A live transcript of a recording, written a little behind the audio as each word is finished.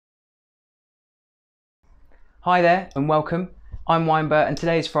Hi there and welcome. I'm Bert and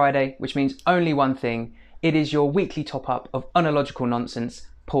today is Friday, which means only one thing. It is your weekly top up of oenological nonsense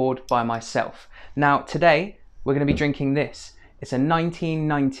poured by myself. Now today we're going to be drinking this. It's a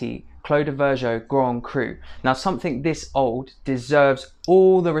 1990 Clos de Vougeot Grand Cru. Now something this old deserves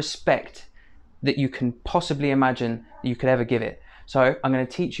all the respect that you can possibly imagine that you could ever give it. So I'm going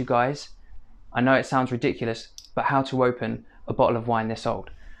to teach you guys, I know it sounds ridiculous, but how to open a bottle of wine this old.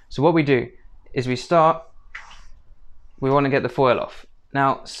 So what we do is we want to get the foil off.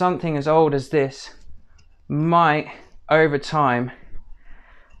 Now something as old as this might over time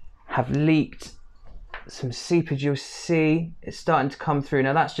have leaked some seepage. You'll see it's starting to come through.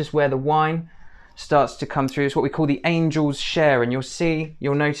 Now that's just where the wine starts to come through. It's what we call the angel's share, and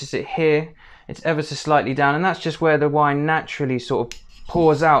you'll notice it here. It's ever so slightly down, and that's just where the wine naturally sort of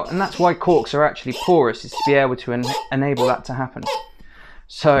pours out, and that's why corks are actually porous, is to be able to enable that to happen.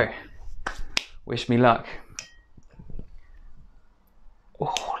 So wish me luck.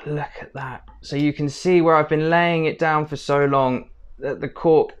 Oh, look at that. So you can see where I've been laying it down for so long that the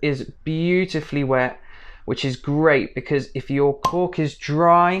cork is beautifully wet, which is great because if your cork is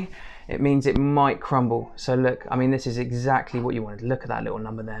dry, it means it might crumble. So look, I mean, this is exactly what you wanted. Look at that little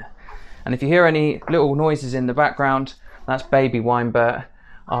number there. And if you hear any little noises in the background, that's baby wine Bert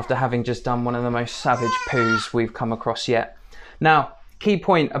after having just done one of the most savage poos we've come across yet. Now, key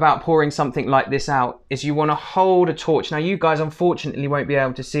point about pouring something like this out is you want to hold a torch. Now you guys unfortunately won't be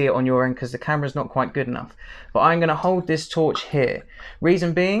able to see it on your end because the camera's not quite good enough, but I'm going to hold this torch here.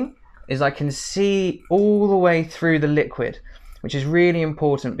 Reason being is I can see all the way through the liquid, which is really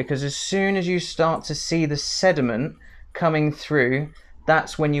important because as soon as you start to see the sediment coming through,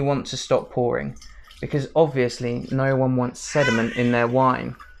 that's when you want to stop pouring, because obviously no one wants sediment in their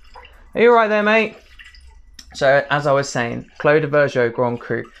wine. Are you all right there, mate? So as I was saying, Clos de Vougeot Grand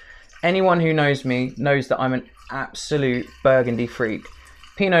Cru. Anyone who knows me knows that I'm an absolute Burgundy freak.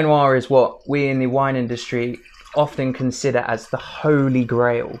 Pinot Noir is what we in the wine industry often consider as the holy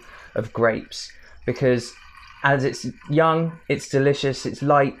grail of grapes, because as it's young, it's delicious, it's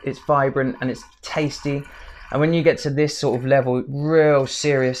light, it's vibrant, and it's tasty. And when you get to this sort of level, real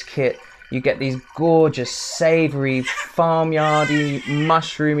serious kit, you get these gorgeous, savoury, farmyardy,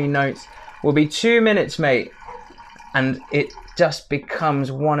 mushroomy notes. Will be 2 minutes, mate, and it just becomes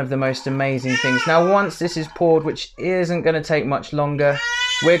one of the most amazing things. Now once this is poured, which isn't going to take much longer,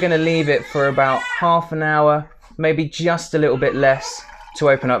 we're going to leave it for about half an hour, maybe just a little bit less, to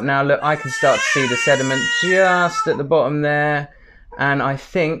open up. Now look, I can start to see the sediment just at the bottom there, and I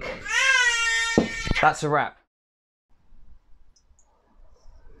think that's a wrap.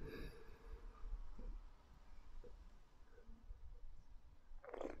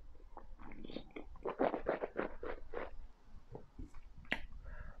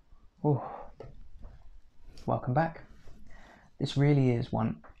 Oh, welcome back. This really is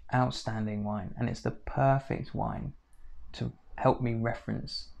one outstanding wine, and it's the perfect wine to help me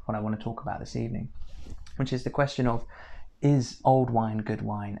reference what I want to talk about this evening, which is the question of, is old wine good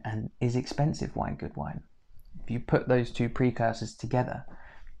wine and is expensive wine good wine? If you put those two precursors together,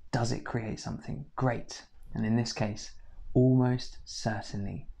 does it create something great? And in this case, almost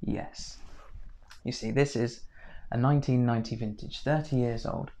certainly yes. You see, this is a 1990 vintage, 30 years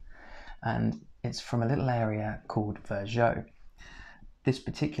old, and it's from a little area called Vougeot. This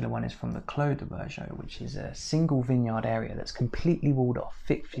particular one is from the Clos de Vougeot, which is a single vineyard area that's completely walled off,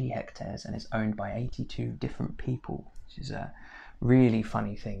 50 hectares, and it's owned by 82 different people, which is a really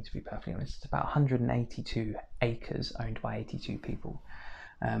funny thing, to be perfectly honest. It's about 182 acres owned by 82 people.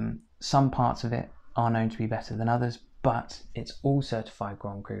 Some parts of it are known to be better than others, but it's all certified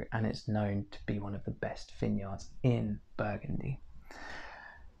Grand Cru, and it's known to be one of the best vineyards in Burgundy.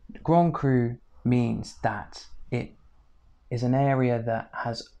 Grand Cru means that it is an area that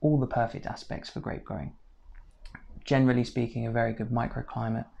has all the perfect aspects for grape growing. Generally speaking, a very good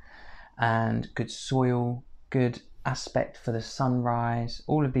microclimate and good soil, good aspect for the sunrise,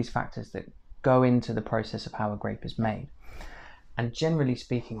 all of these factors that go into the process of how a grape is made. And generally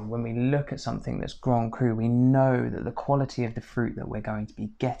speaking, when we look at something that's Grand Cru, we know that the quality of the fruit that we're going to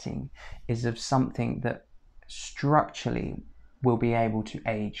be getting is of something that structurally will be able to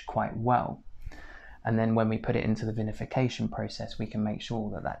age quite well. And then when we put it into the vinification process, we can make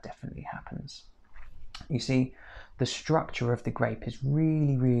sure that that definitely happens. You see, the structure of the grape is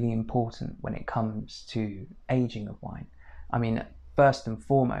really, really important when it comes to aging of wine. I mean, first and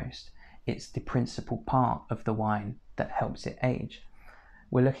foremost, it's the principal part of the wine that helps it age.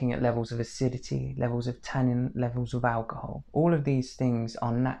 We're looking at levels of acidity, levels of tannin, levels of alcohol. All of these things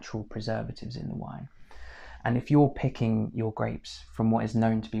are natural preservatives in the wine. And if you're picking your grapes from what is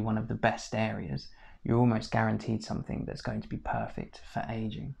known to be one of the best areas, you're almost guaranteed something that's going to be perfect for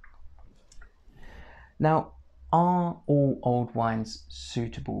aging. Now, are all old wines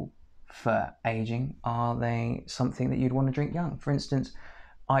suitable for aging? Are they something that you'd want to drink young? For instance,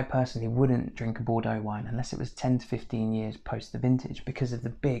 I personally wouldn't drink a Bordeaux wine unless it was 10 to 15 years post the vintage, because of the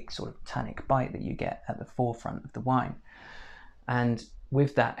big sort of tannic bite that you get at the forefront of the wine. And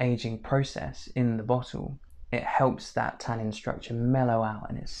with that aging process in the bottle, it helps that tannin structure mellow out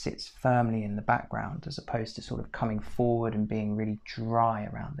and it sits firmly in the background, as opposed to sort of coming forward and being really dry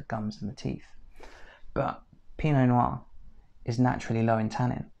around the gums and the teeth. But Pinot Noir is naturally low in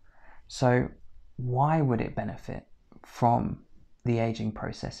tannin, so why would it benefit from the aging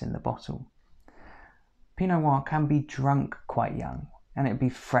process in the bottle? Pinot Noir can be drunk quite young, and it'll be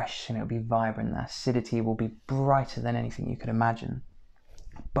fresh and it'll be vibrant. The acidity will be brighter than anything you could imagine.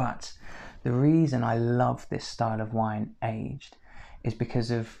 But the reason I love this style of wine aged is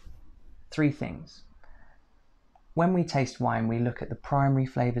because of three things. When we taste wine, we look at the primary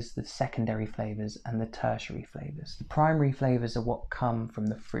flavours, the secondary flavours, and the tertiary flavours. The primary flavours are what come from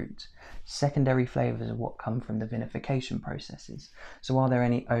the fruit. Secondary flavours are what come from the vinification processes. So are there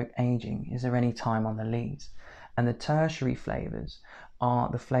any oak aging? Is there any time on the lees? And the tertiary flavours are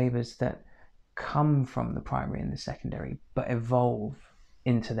the flavours that come from the primary and the secondary, but evolve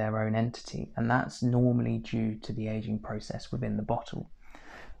into their own entity. And that's normally due to the aging process within the bottle.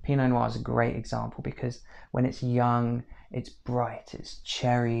 Pinot Noir is a great example because when it's young, it's bright, it's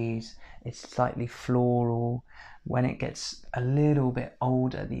cherries, it's slightly floral. When it gets a little bit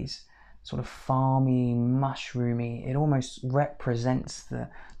older, these sort of farmy, mushroomy, it almost represents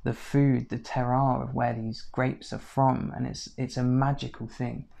the food, the terroir of where these grapes are from, and it's a magical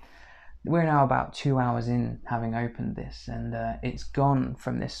thing. We're now about 2 hours in having opened this, and it's gone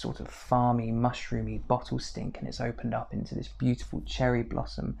from this sort of farmy, mushroomy bottle stink, and it's opened up into this beautiful cherry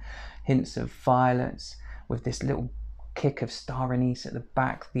blossom, hints of violets, with this little kick of star anise at the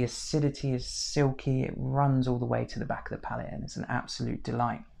back. The acidity is silky, it runs all the way to the back of the palate, and it's an absolute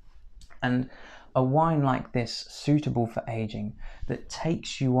delight. And a wine like this, suitable for aging, that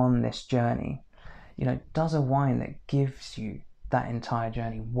takes you on this journey, does a wine that gives you that entire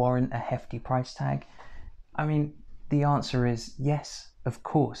journey warrant a hefty price tag? I mean, the answer is yes, of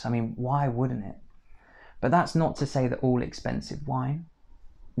course. I mean, why wouldn't it? But that's not to say that all expensive wine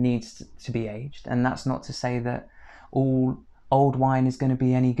needs to be aged, and that's not to say that all old wine is going to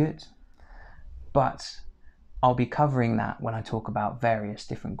be any good. But I'll be covering that when I talk about various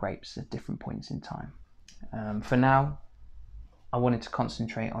different grapes at different points in time. For now, I wanted to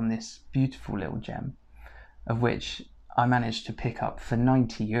concentrate on this beautiful little gem, of which I managed to pick up for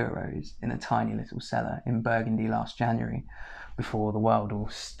 €90 in a tiny little cellar in Burgundy last January, before the world all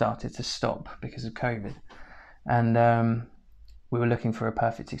started to stop because of COVID. And we were looking for a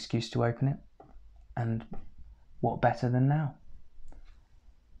perfect excuse to open it. And what better than now?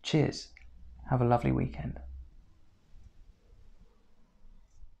 Cheers. Have a lovely weekend.